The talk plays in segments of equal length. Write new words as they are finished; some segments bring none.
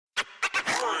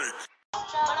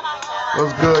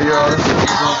What's good, y'all? This is the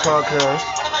Zone Podcast.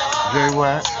 J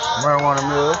Wax, Marijuana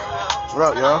Mills. What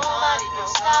up, y'all?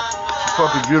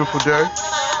 Fucking beautiful day.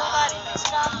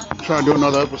 Trying to do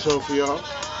another episode for y'all.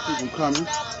 Keep them coming.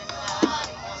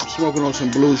 I'm smoking on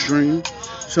some Blue Dream.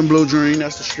 Some Blue Dream,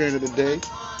 that's the strain of the day.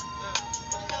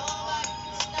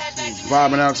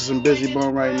 Vibing out to some Busy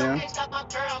Bone right now.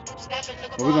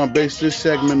 But we're gonna base this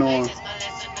segment on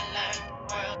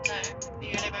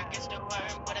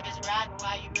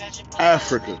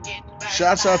Africa.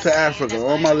 Shouts out to Africa,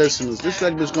 all my listeners. This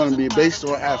segment's gonna be based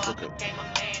on Africa.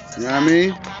 You know what I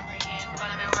mean?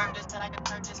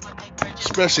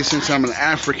 Especially since I'm an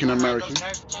African American.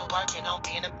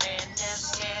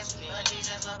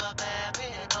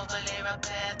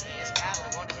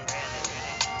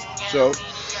 So,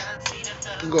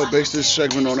 we're going to base this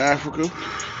segment on Africa.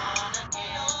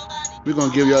 We're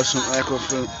going to give y'all some Aqua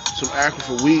for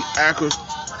wheat.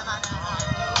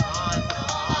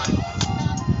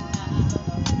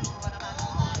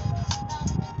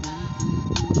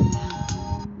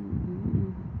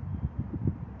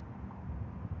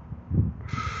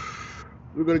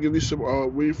 We're going to give you some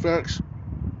weed facts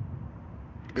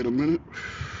in a minute.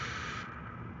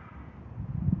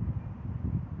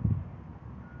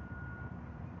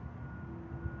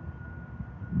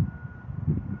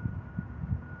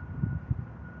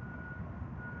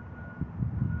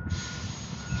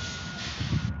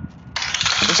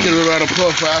 Let's get a round of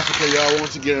applause for Africa, y'all.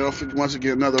 Once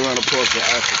again, another round of applause for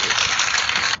Africa.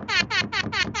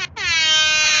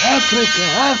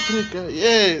 Africa,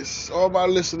 yes. All my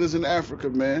listeners in Africa,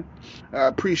 man. I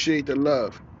appreciate the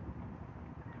love.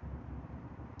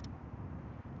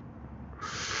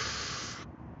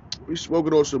 We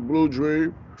smoking on some Blue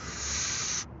Dream.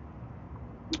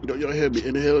 Y'all hear me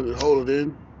inhale and hold it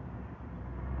in.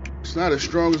 It's not as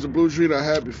strong as the Blue Dream I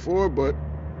had before, but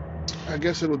I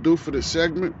guess it'll do for this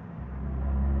segment.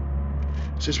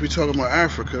 Since we talking about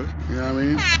Africa, you know what I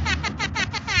mean?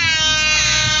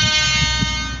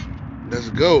 Let's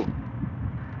go.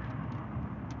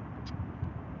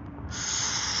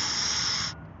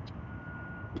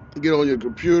 Get on your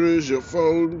computers, your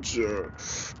phones, your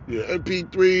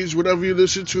MP3s, whatever you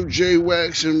listen to, J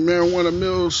Wax and Marijuana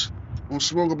Mills on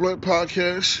Smoke a Blunt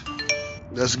Podcast.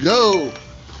 Let's go.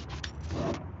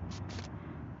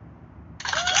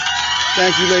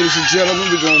 Thank you, ladies and gentlemen.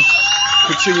 We're going to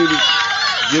continue to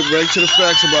get right to the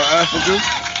facts about Africa.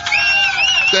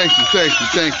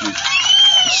 Thank you.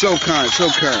 So kind.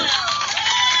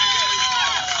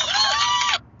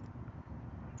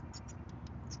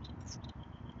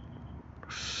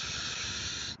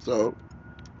 So,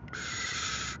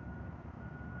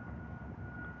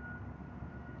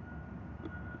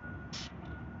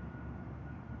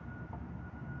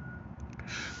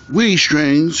 weed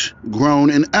strains grown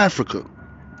in Africa.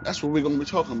 That's what we're going to be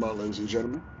talking about, ladies and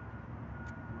gentlemen.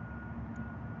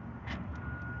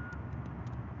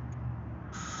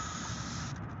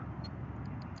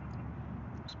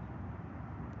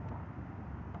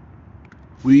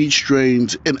 Weed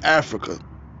strains in Africa.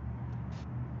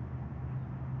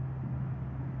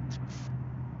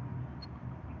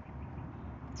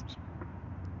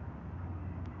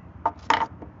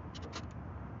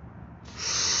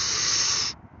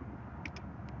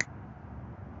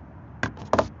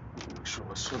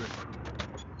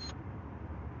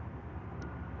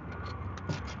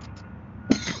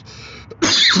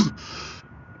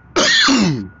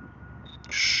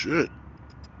 Shit.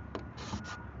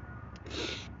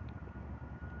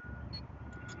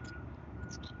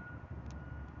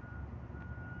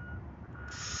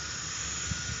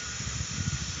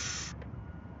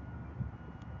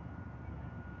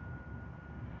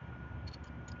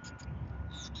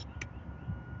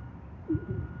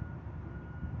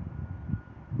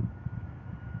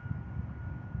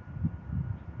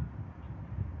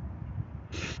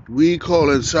 We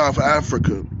call in South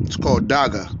Africa, it's called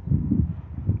Daga.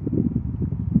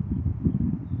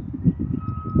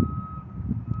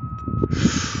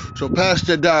 So pass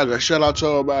the Daga. Shout out to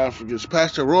all my Africans.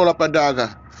 Pastor, roll up a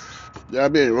Daga. Yeah, I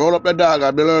mean, roll up a Daga.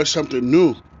 I've been learning something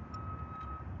new.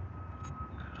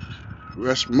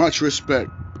 Much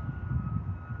respect.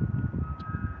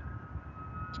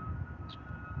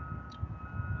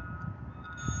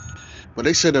 But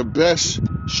they said the best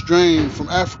strain from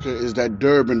Africa is that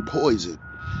Durban Poison.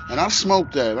 And I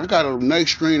smoked that. I got a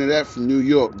nice strain of that from New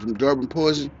York, from Durban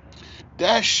Poison.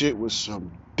 That shit was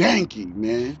some danky,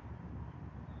 man.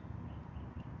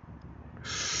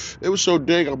 It was so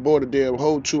dank, I bought a damn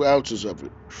whole 2 ounces of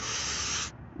it.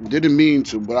 Didn't mean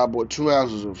to, but I bought 2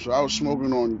 ounces of it. So I was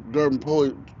smoking on Durban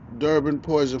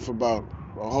Poison for about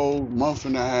a whole month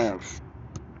and a half.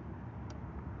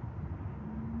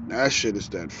 That shit is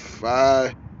that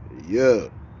fire.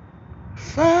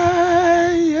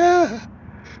 Fire.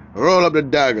 Roll up the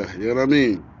dagger, you know what I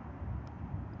mean?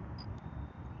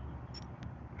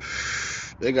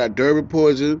 They got Durban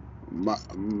Poison,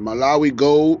 Malawi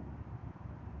Gold,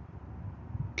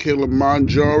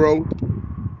 Kilimanjaro,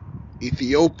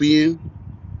 Ethiopian.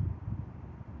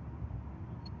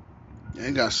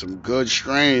 They got some good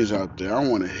strains out there. I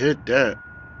want to hit that.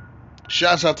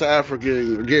 Shouts out to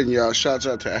Africa again, y'all. Shouts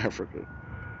out to Africa.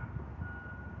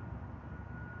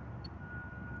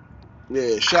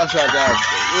 Yeah, shouts out to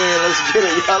Africa. Yeah, let's get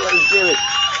it, y'all. Let's get it.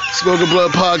 Smoking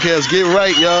Blood Podcast. Get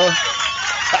right, y'all.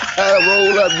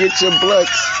 Roll up, get your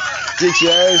blunts, get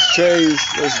your ashtrays.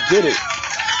 Let's get it.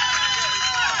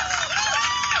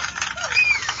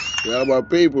 Y'all my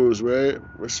peoples, man.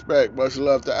 Respect. Much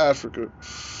love to Africa.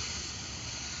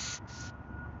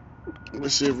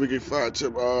 Let's see if we can find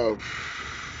some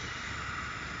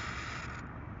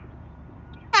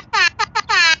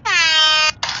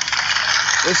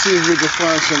let's see if we can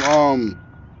find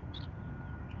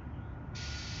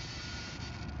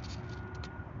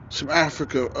some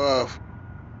Africa,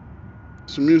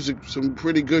 some music, some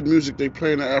pretty good music they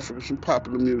play in Africa, some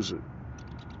popular music.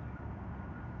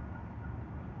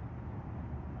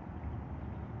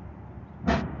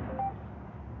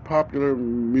 Popular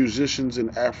musicians in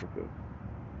Africa.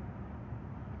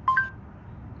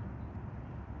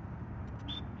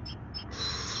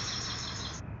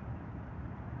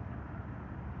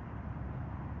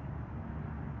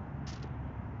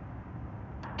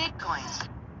 Bitcoin,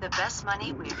 the best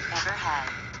money we've ever had.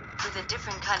 With a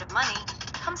different kind of money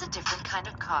comes a different kind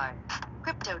of card.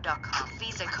 Crypto.com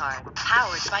Visa card,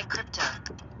 powered by crypto.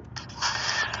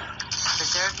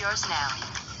 Reserve yours now.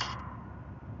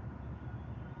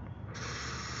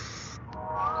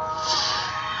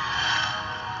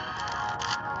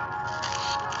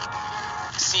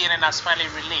 CNN has finally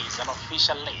released an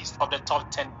official list of the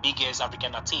top 10 biggest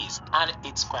African artists, and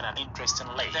it's quite an interesting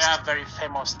list. There are very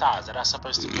famous stars that are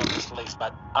supposed to be on this list,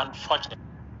 but unfortunately,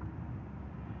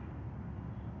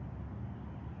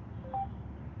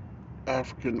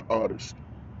 African artists.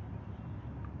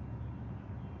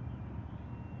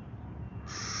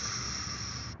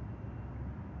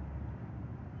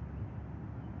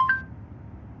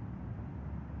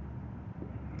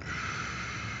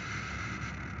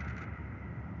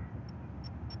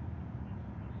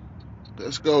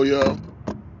 Let's go, y'all.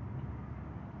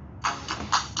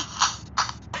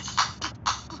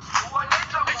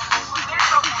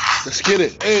 Let's get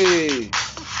it. Hey.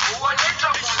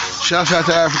 Shouts out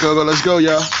to Africa. Let's go,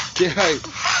 y'all. Get hype.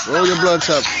 Roll your bloods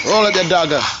up. Roll up that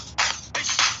dagger.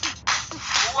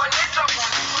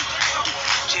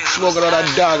 Smoking on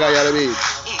that dagger, you know what I mean?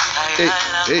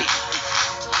 Hey.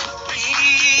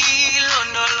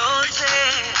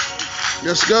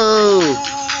 Let's go.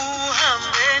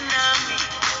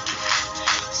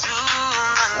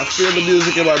 I feel the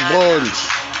music in my bones.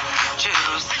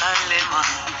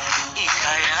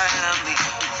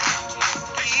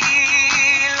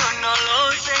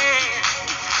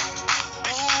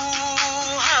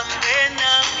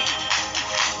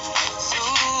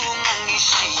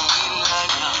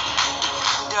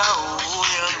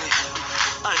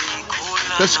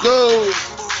 Let's go.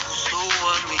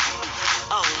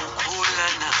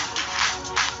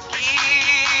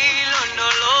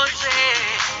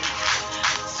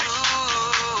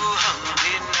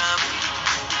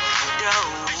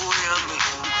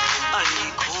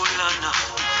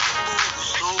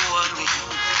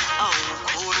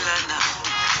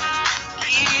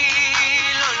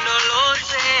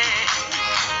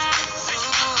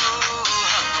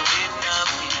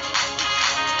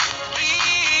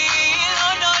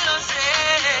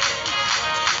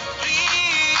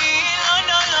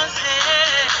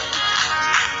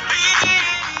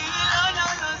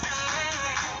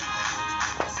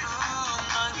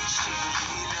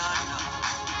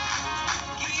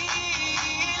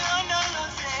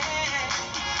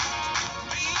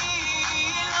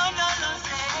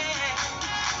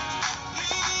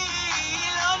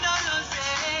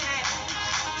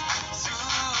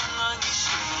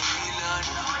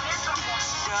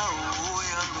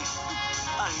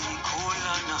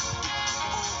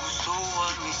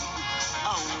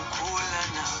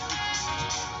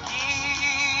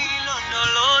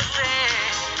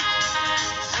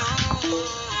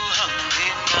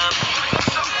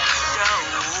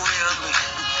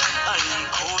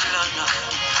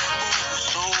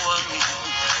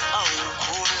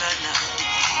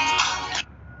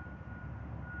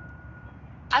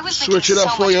 Switch it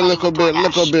up for you a little bit.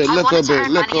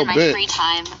 Free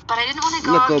time, but I didn't want to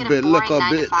go out and get a boring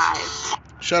 9 to 5.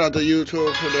 Shout out to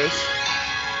YouTube for this.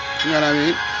 You know what I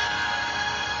mean?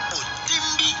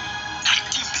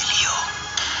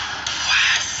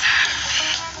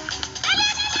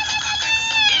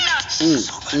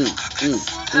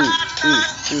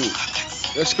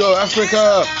 Let's go,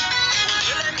 Africa.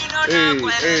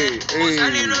 Hey.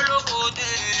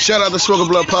 Shout out to Smoking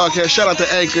Blood Podcast. Shout out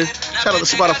to Anchor. Shout out to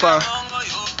Spotify.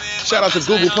 Shout out to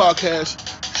Google Podcast.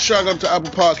 Shout out to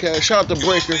Apple Podcast. Shout out to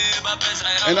Breaker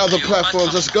and other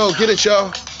platforms. Let's go. Get it,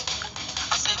 y'all.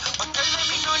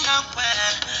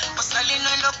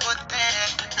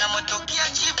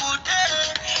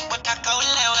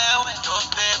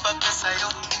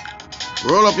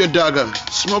 Roll up your dagger.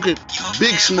 Smoke it.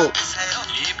 Big smoke.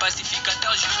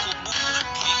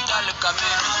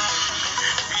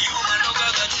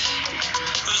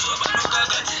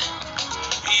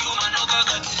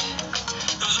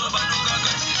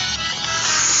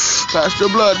 Pass the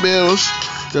blood, Bills.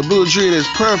 The Blue Dream is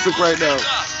perfect right now.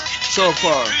 So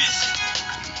far.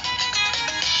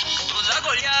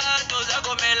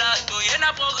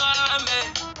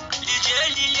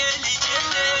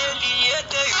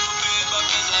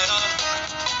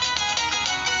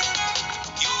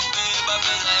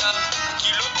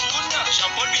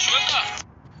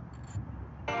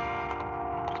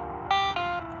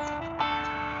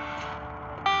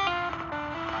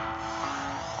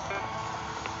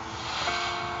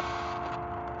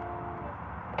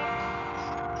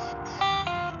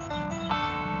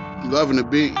 Loving the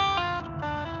beat.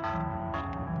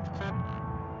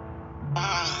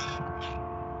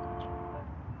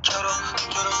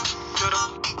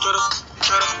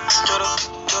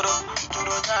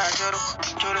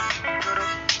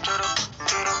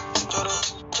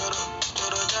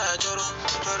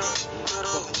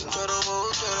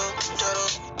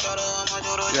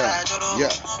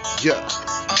 Yeah.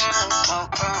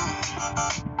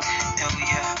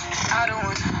 I don't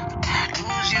wanna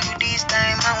lose you this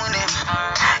time. I want it.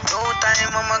 No time,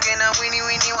 I'm gonna winnie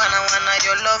wanna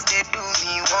your love they do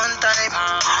me one time.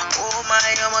 Oh my,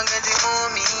 I'm gonna get it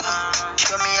me.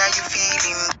 Show me how you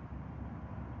feeling.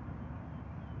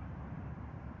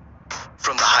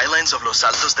 From the highlands of Los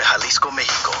Altos de Jalisco,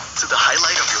 Mexico, to the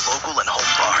highlight of your local and home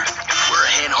bar, where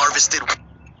hand-harvested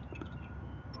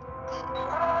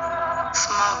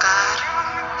Small God,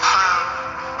 wow,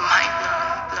 mind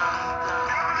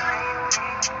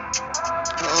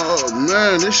Oh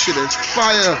man, this shit is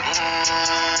fire.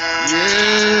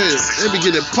 Yeah, they be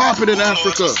getting popping in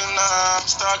Africa.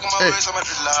 Hey.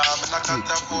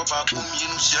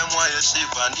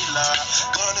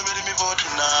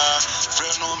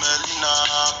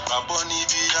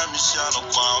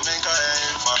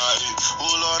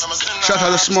 Shout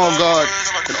out to Small God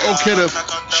and O'Kenneth.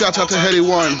 Shout out to Heady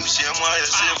One.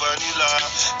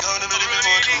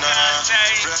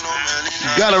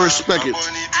 You gotta respect it.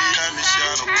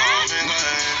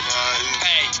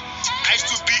 I used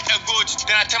to be a goat,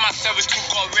 then I tell myself it's too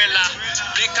gorilla.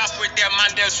 Wake up with their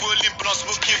man, there's rolling blunt,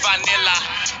 smoking vanilla.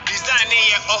 Designing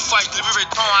your off-white, delivery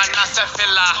return and that's a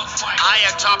filler. I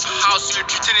a top house, you're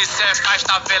treating it a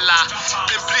 5-star villa.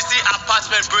 Simplicity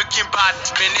apartment, Breaking Bad,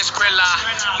 Venezuela.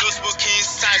 No smoking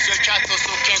signs, your chat or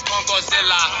smoking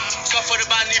Godzilla. So for the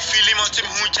band, feeling on Tim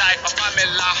Hunjai, Papa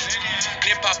Mela.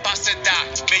 Ne Papa said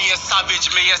that, may you savage,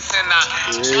 may you sinner.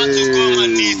 Try to go on my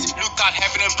knees, look at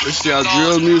heaven and blue. This y'all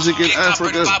drill music in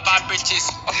Africa.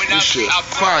 This shit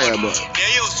fire, bro.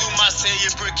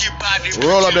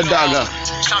 Roll up the dagger.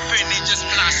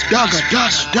 Dagger.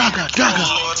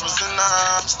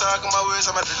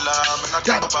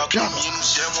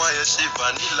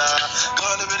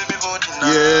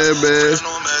 Yeah, man.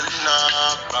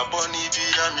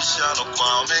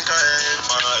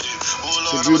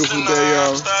 It's a beautiful day,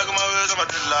 y'all.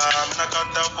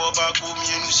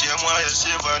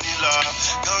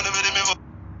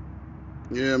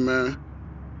 Yeah, man.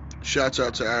 Shouts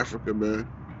out to Africa, man.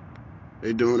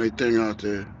 They doing their thing out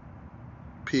there.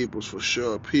 Peoples for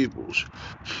sure. Peoples.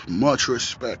 Much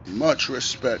respect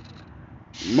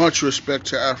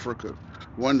to Africa.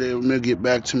 One day we'll get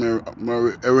back to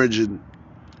my original.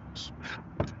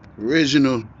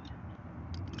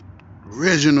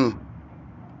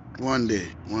 One day.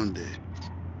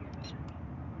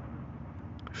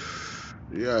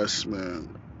 Yes, man.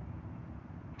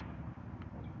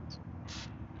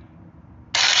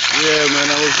 Yeah, man,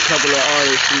 that was a couple of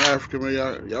artists from Africa, man.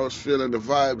 Y'all was feeling the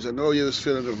vibes. I know you was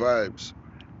feeling the vibes.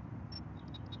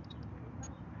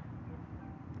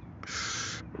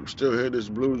 I'm still here, this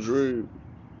Blue Dream.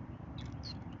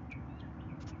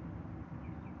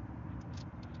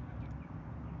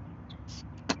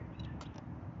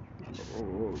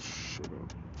 Oh, shit.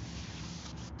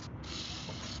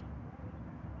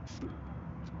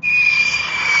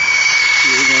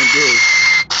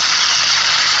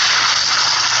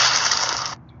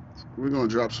 gonna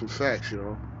drop some facts,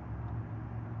 yo.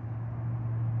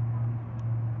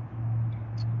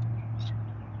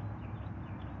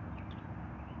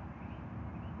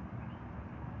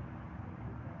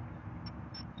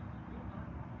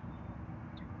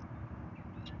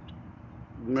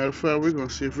 Matter of fact, we're gonna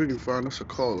see if we can find us a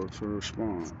caller to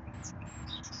respond.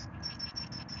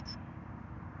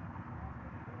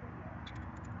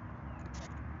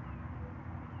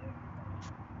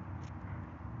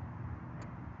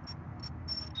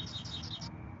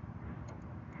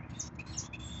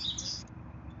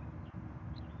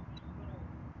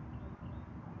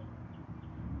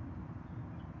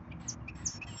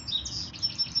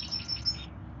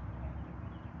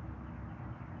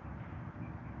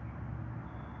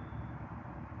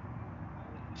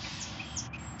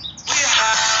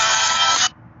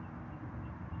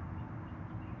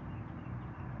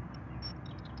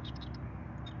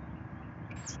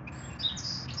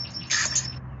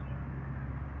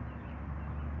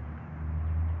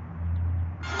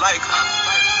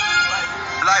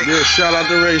 Yeah, shout out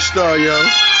to Ray Star, yo.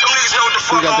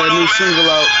 He got that new single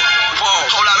out.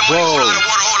 Whoa.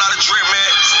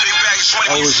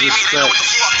 Always respect.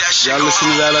 Y'all listen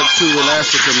to that up too in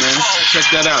Africa, man. Check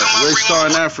that out. Ray Star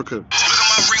in Africa.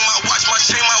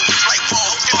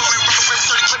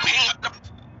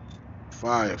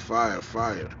 Fire, fire,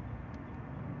 fire.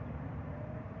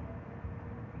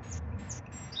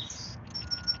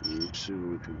 Let's see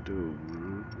what we can do,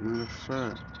 man. Matter of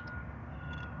fact.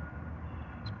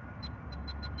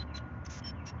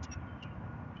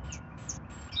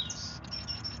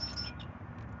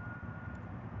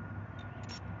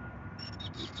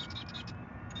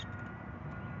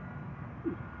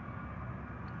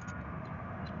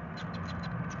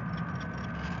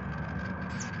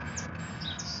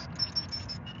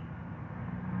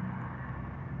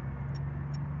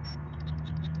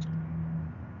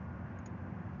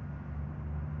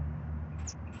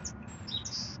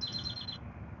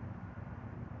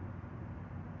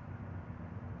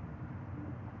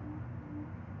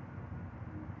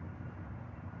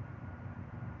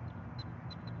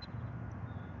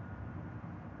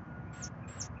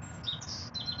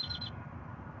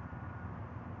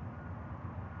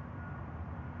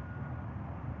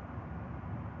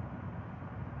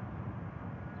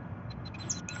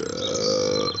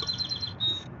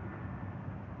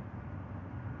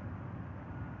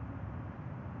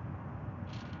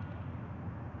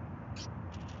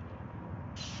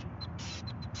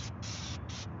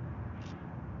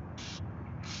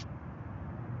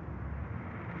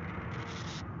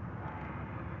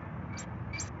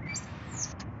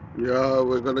 Yo,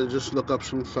 we're gonna just look up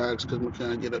some facts because we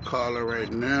can't get a caller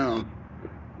right now.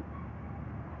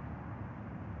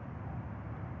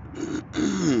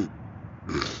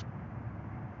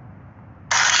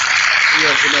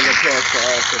 Yes, another applause for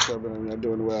Africa, man. You're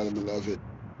doing well, I love it.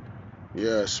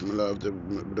 Yes, I love the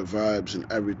vibes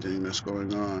and everything that's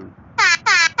going on.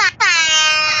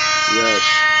 Yes.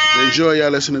 Enjoy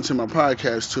y'all listening to my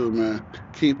podcast too, man.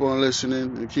 Keep on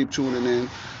listening and keep tuning in.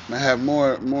 I have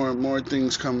more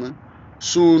things coming.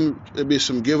 Soon there'll be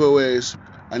some giveaways.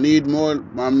 I need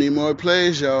more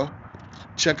plays, y'all.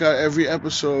 Check out every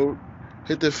episode.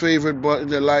 Hit the favorite button,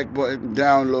 the like button,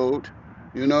 download,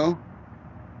 you know?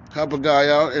 Help a guy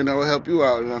out and I'll help you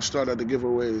out and I'll start out the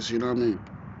giveaways, you know what I mean?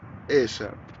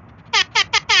 ASAP.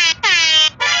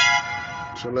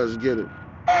 So let's get it.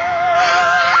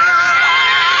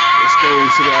 Let's go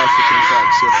into the African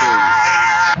facts,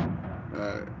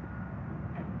 alright.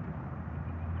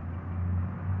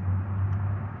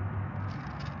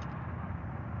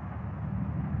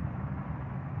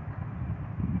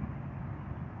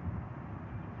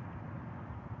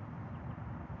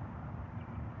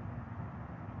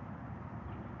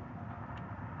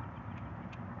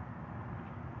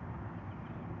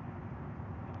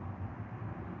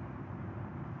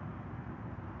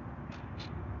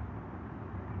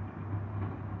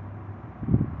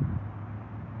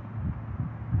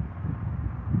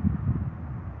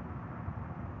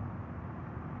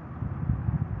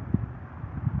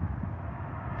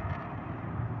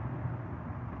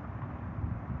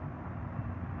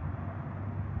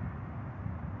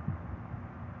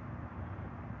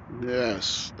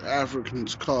 Yes, the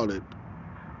Africans call it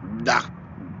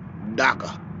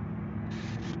Daga.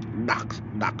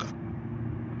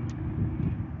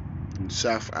 In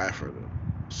South Africa,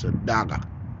 it's a Daga.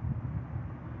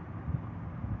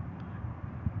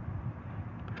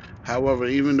 However,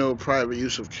 even though private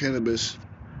use of cannabis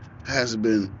has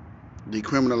been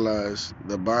decriminalized,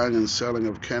 the buying and selling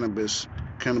of cannabis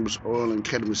oil, and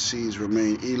cannabis seeds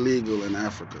remain illegal in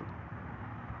Africa.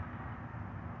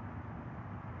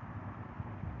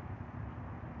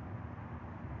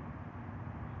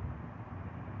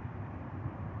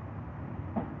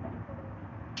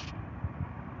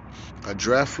 A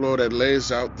draft law that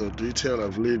lays out the detail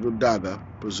of legal daga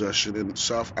possession in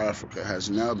South Africa has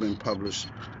now been published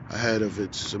ahead of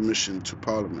its submission to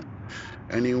Parliament.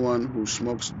 Anyone who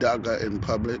smokes daga in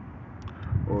public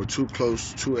or too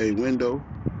close to a window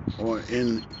or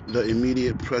in the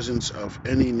immediate presence of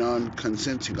any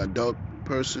non-consenting adult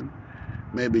person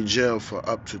may be jailed for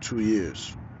up to 2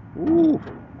 years. Ooh,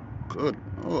 good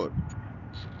Lord.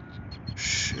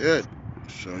 Shit.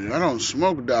 So y'all don't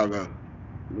smoke daga.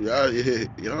 Y'all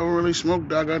don't really smoke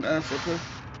daga in Africa.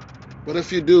 But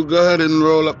if you do, go ahead and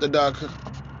roll up the daga.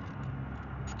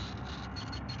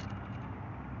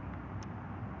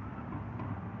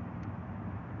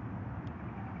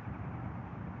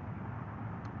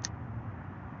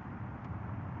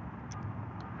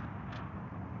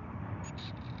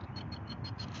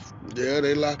 Yeah,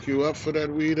 they lock you up for that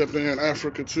weed up there in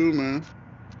Africa too, man.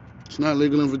 It's not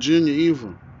legal in Virginia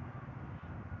either.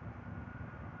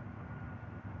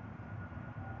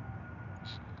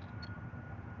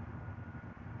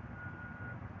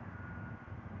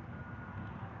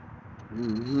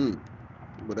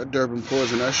 But that Durban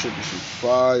poison, that shit be some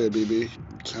fire, baby.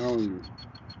 I'm telling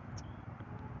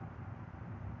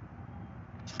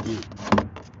you.